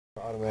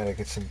Automatic,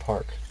 it's in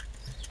park.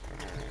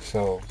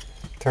 So,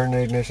 turn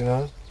the ignition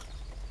on.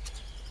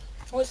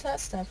 What's that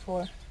stuff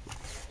for?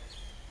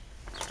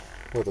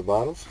 With the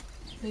bottles?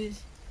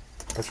 These.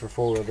 That's for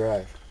four-wheel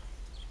drive.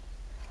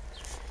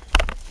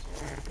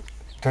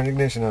 Turn the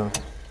ignition on.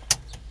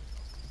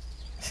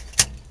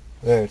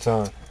 There, it's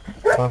on.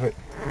 Pump it.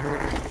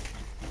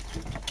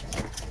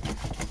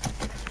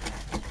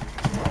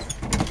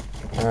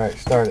 Alright,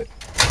 start it.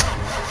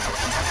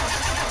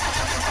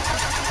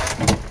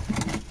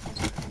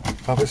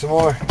 Pump it some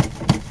more.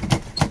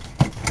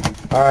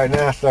 Alright,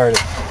 now start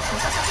it.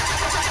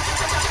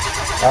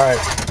 Alright,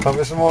 pump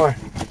it some more.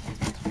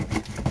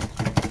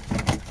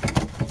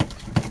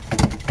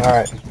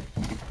 Alright.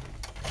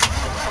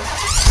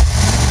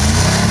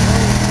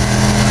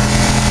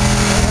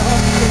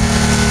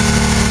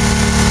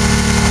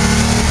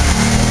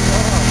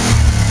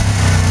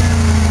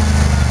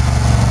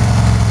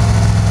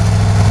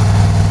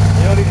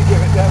 You don't need to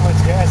give it that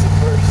much gas at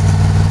first.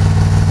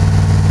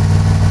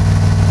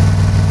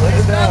 Let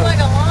it down. It's not like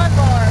a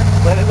lawnmower.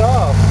 Let it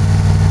off.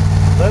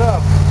 Let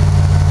off.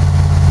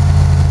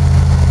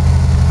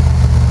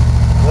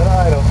 Let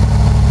idle.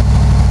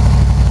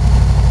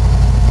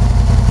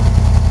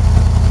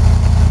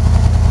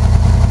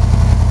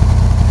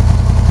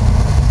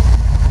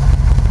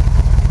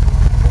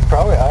 It's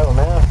probably idle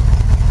now.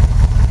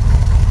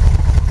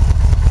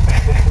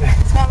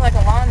 It's not like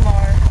a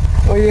lawnmower.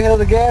 Well, you held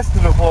the gas to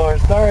the floor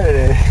and started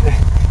it.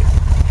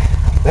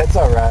 That's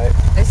alright.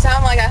 It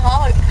sounded like a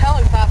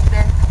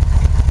helicopter.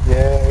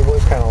 Yeah, it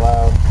was kind of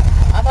loud.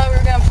 I thought we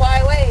were going to fly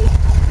away.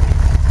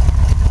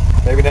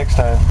 Maybe next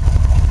time.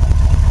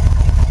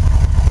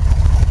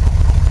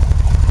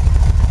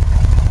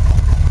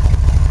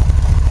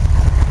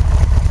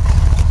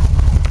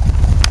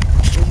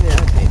 Yeah,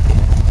 baby.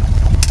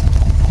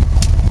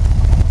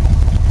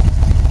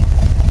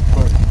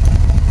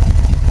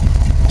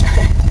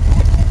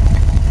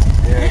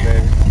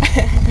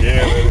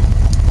 Yeah, baby.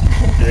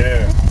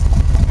 Yeah.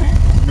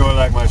 You know I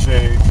like my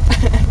shades.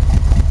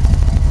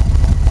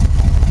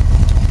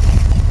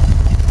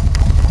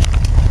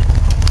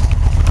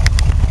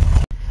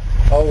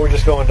 Oh, we're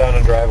just going down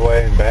the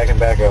driveway and back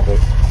up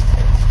it.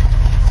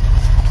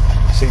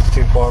 Seat's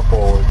too far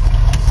forward.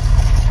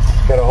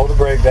 Gotta hold the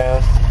brake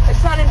down.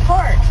 It's not in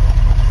park.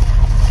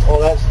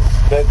 Oh,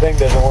 that thing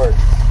doesn't work.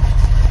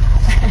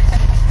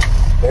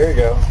 There you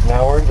go.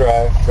 Now we're in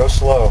drive. Go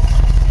slow.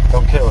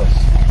 Don't kill us.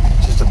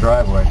 It's just a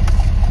driveway.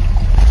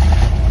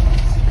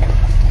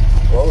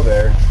 Whoa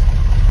there.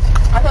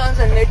 I thought it was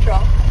in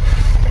neutral.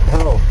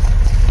 No.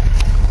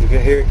 You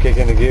can hear it kick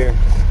into gear.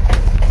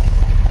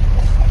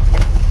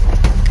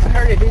 I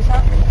heard it do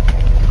something.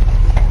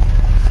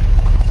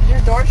 Is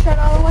your door shut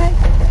all the way?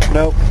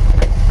 Nope.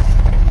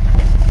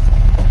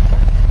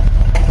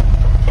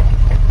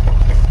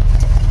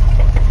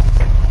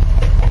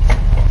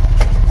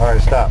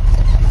 Alright, stop.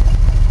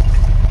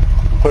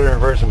 Put it in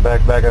reverse and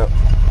back up.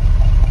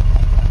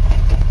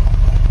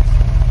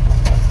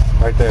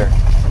 Right there.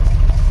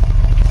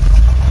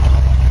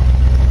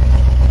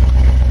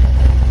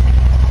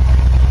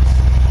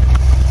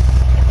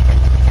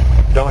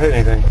 Don't hit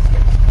anything.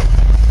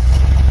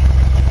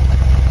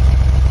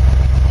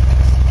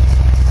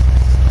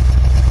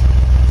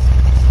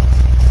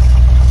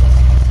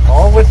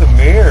 All with the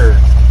mirror.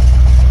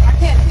 I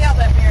can't see out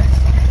that mirror.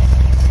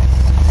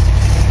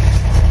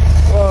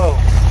 Whoa,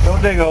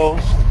 don't dig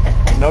holes.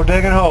 No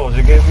digging holes,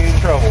 you get me in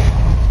trouble.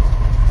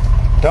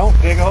 Don't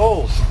dig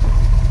holes.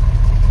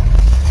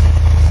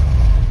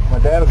 My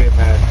dad'll get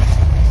mad.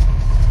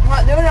 I'm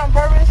not doing it on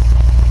purpose.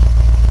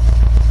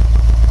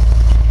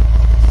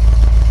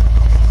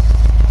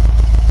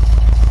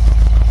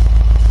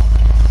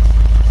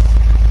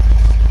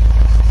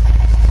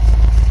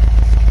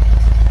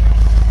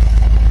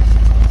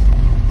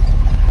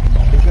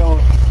 Keep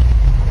going.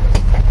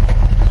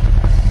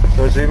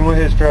 So it's even with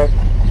his truck.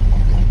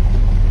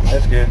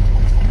 That's good.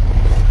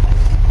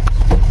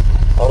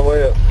 All the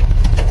way up.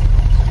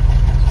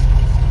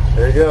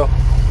 There you go.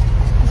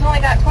 It's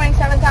only got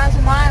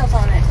 27,000 miles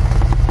on it.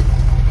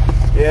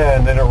 Yeah,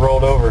 and then it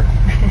rolled over.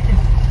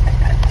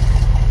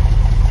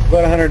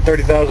 About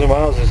 130,000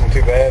 miles isn't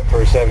too bad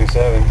for a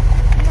 77.